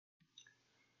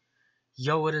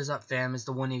Yo, what is up, fam? It's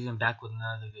the one even back with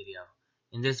another video.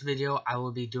 In this video, I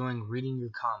will be reading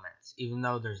your comments. Even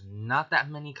though there's not that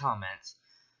many comments,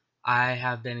 I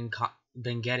have been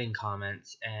getting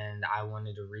comments, and I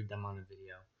wanted to read them on a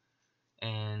video.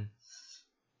 And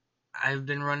I've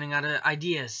been running out of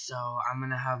ideas, so I'm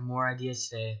gonna have more ideas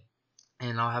today,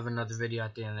 and I'll have another video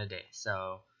at the end of the day.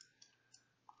 So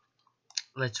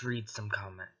let's read some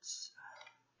comments.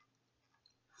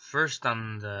 First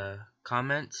on the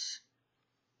comments.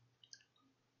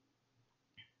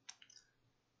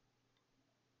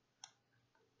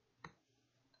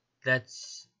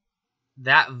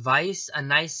 That Vice, a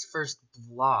nice first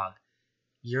vlog.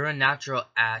 You're a natural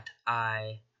at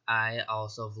I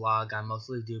also vlog. I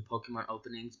mostly do Pokemon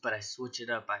openings, but I switch it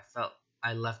up.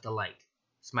 I left a like.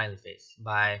 Smiley face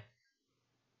by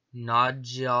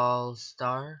Nodjal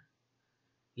Star.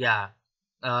 Yeah.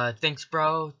 Thanks,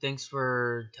 bro. Thanks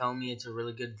for telling me it's a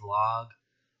really good vlog.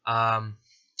 I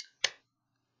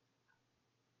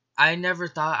never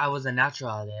thought I was a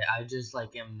natural at it. I just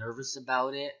am nervous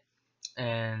about it,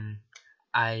 and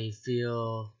I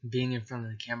feel being in front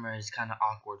of the camera is kind of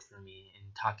awkward for me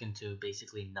and talking to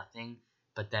basically nothing.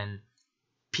 But then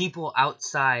people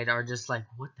outside are just like,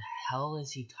 what the hell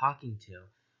is he talking to?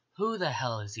 Who the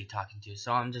hell is he talking to?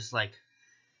 So I'm just like,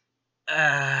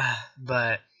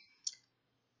 but,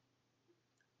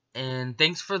 and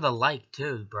thanks for the like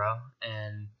too, bro.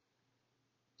 And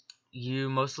you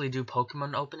mostly do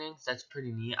Pokemon openings. That's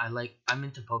pretty neat. I'm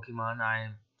into Pokemon.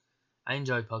 I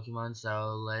enjoy Pokemon,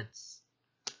 so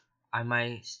I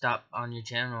might stop on your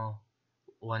channel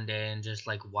one day and just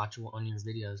watch one of your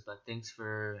videos, but thanks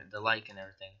for the like and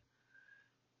everything.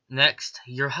 Next,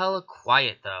 you're hella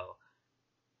quiet though.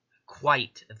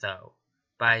 Quite though,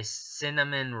 by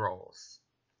Cinnamon Rolls.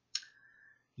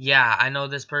 Yeah, I know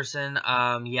this person.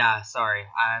 Yeah, sorry.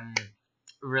 I'm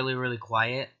really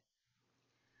quiet.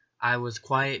 I was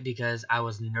quiet because I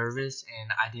was nervous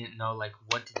and I didn't know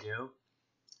what to do.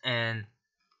 And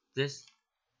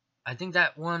I think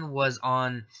that one was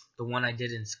on the one I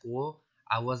did in school.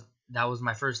 That was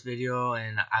my first video,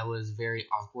 and I was very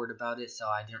awkward about it, so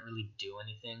I didn't really do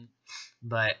anything.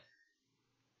 But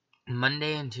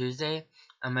Monday and Tuesday,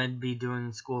 I'm gonna be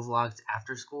doing school vlogs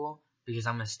after school because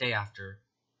I'm gonna stay after.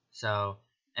 So,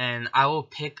 and I will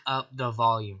pick up the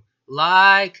volume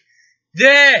like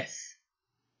this.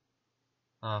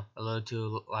 Oh, a little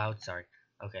too loud. Sorry.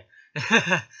 Okay.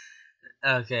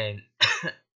 Okay.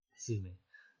 Excuse me.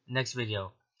 Next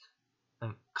video.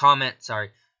 Comment.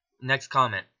 Sorry. Next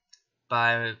comment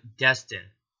by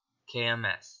Destin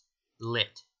KMS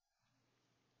Lit.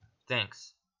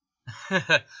 Thanks.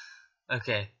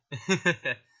 Okay.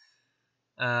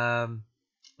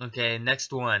 Okay,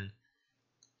 next one.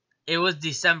 It was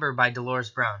December by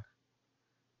Dolores Brown.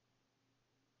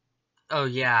 Oh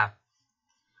yeah.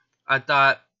 I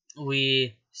thought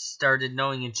we started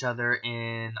knowing each other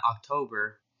in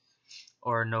October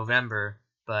or November,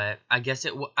 but I guess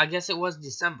it was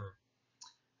December.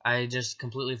 I just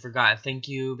completely forgot. Thank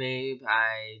you, babe.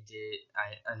 I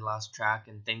lost track,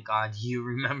 and thank God you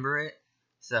remember it.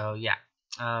 So yeah.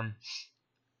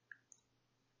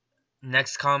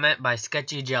 Next comment by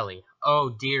Sketchy Jelly. Oh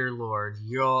dear Lord,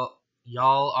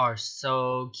 y'all are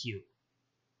so cute.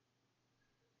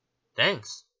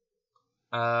 Thanks.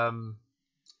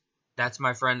 That's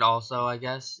my friend also, I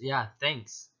guess. Yeah,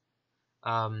 thanks.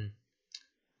 I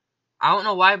don't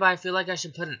know why, but I feel like I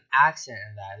should put an accent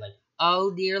in that.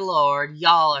 Oh dear Lord,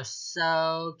 y'all are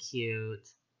so cute.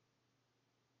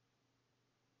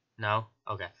 No?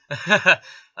 Okay.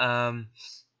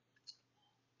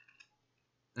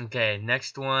 Okay,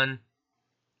 next one.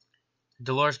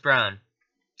 Dolores Brown.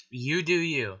 You do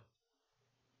you.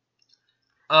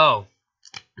 Oh,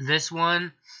 this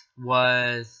one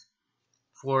was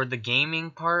for the gaming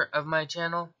part of my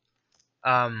channel.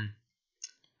 I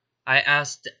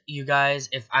asked you guys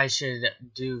if I should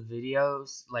do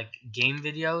videos, game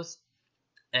videos,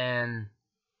 and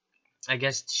I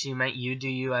guess she meant you do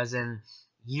you, as in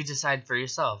you decide for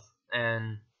yourself.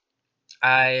 And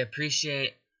I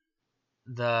appreciate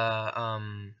the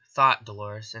thought,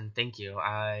 Dolores, and thank you.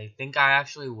 I think I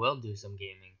actually will do some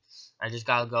gaming. I just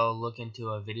gotta go look into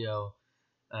a video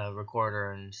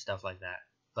recorder and stuff like that.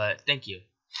 But thank you.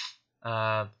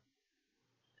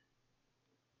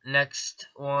 Next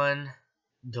one,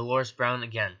 Dolores Brown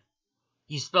again.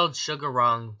 You spelled sugar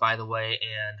wrong, by the way,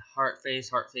 and heart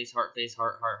face, heart face, heart face,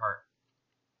 heart, heart, heart.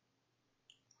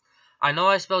 I know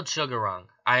I spelled sugar wrong.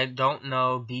 I don't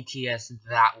know BTS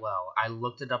that well. I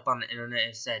looked it up on the internet.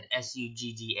 It said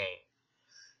SUGGA.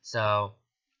 So,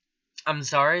 I'm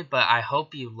sorry, but I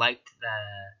hope you liked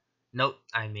the note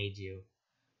I made you.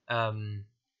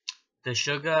 the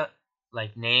Suga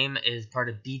like name is part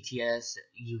of BTS.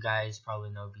 You guys probably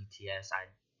know BTS.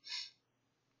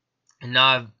 I'm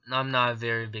not a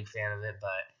very big fan of it, but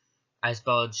I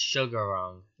spelled sugar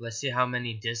wrong. Let's see how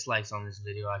many dislikes on this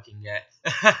video I can get.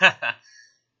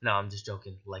 No, I'm just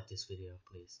joking. Like this video,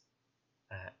 please.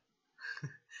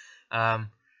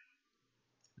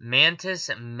 Mantis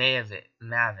Mavic.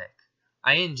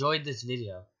 I enjoyed this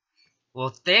video. Well,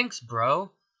 thanks,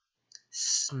 bro.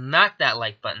 Smack that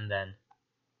like button then.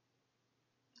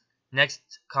 Next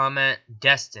comment,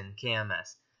 Destin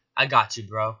KMS. I got you,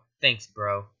 bro. Thanks,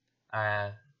 bro.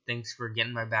 Thanks for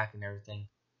getting my back and everything.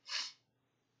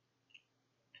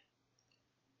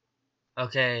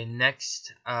 Okay,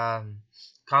 next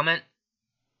comment.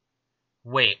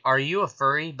 Wait, are you a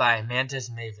furry? By Mantis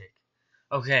Mavic.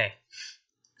 Okay,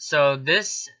 so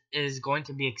this is going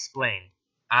to be explained.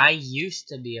 I used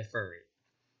to be a furry.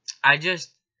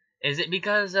 Is it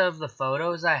because of the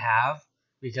photos I have?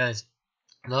 Because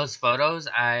those photos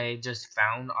I just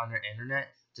found on the internet,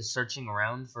 just searching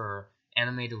around for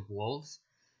animated wolves,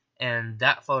 and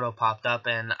that photo popped up,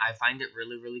 and I find it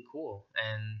really, really cool,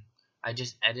 and I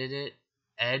just edited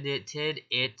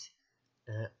it,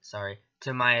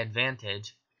 to my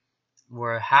advantage,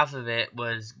 where half of it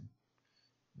was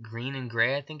green and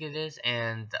gray, I think it is,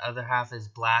 and the other half is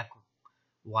black,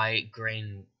 white,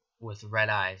 green with red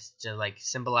eyes to like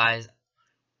symbolize,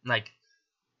 like,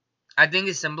 I think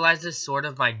it symbolizes sort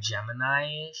of my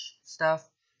Gemini-ish stuff,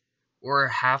 where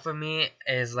half of me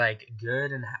is like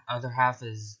good and the other half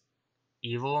is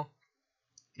evil.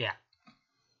 Yeah.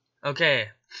 Okay,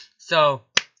 so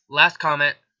last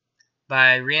comment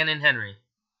by Rhiannon Henry.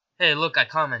 Hey, look, I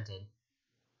commented.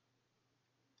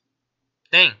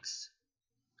 Thanks,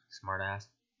 smartass.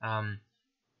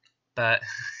 But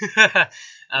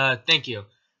thank you.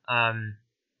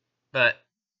 But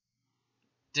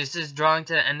this is drawing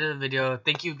to the end of the video.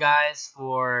 Thank you guys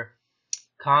for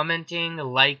commenting,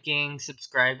 liking,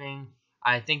 subscribing.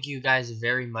 I thank you guys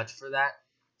very much for that.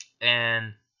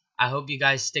 And I hope you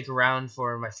guys stick around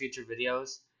for my future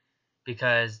videos,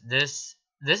 because this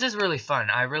is really fun.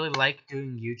 I really like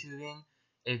doing YouTubing.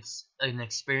 It's an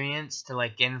experience to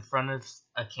like get in front of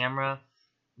a camera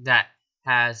that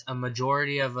has a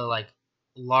majority of a like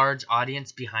large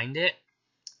audience behind it,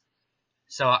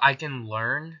 so I can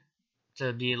learn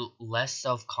to be less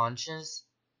self-conscious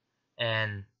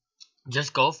and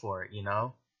just go for it, you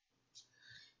know?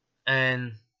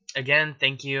 And again,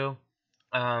 thank you.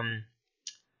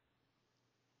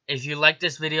 If you like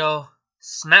this video,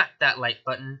 smack that like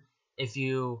button. If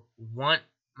you want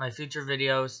my future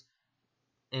videos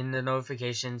in the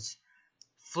notifications,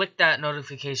 flick that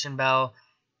notification bell,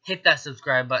 hit that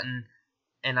subscribe button,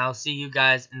 and I'll see you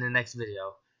guys in the next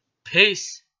video.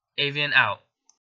 Peace. Avian out.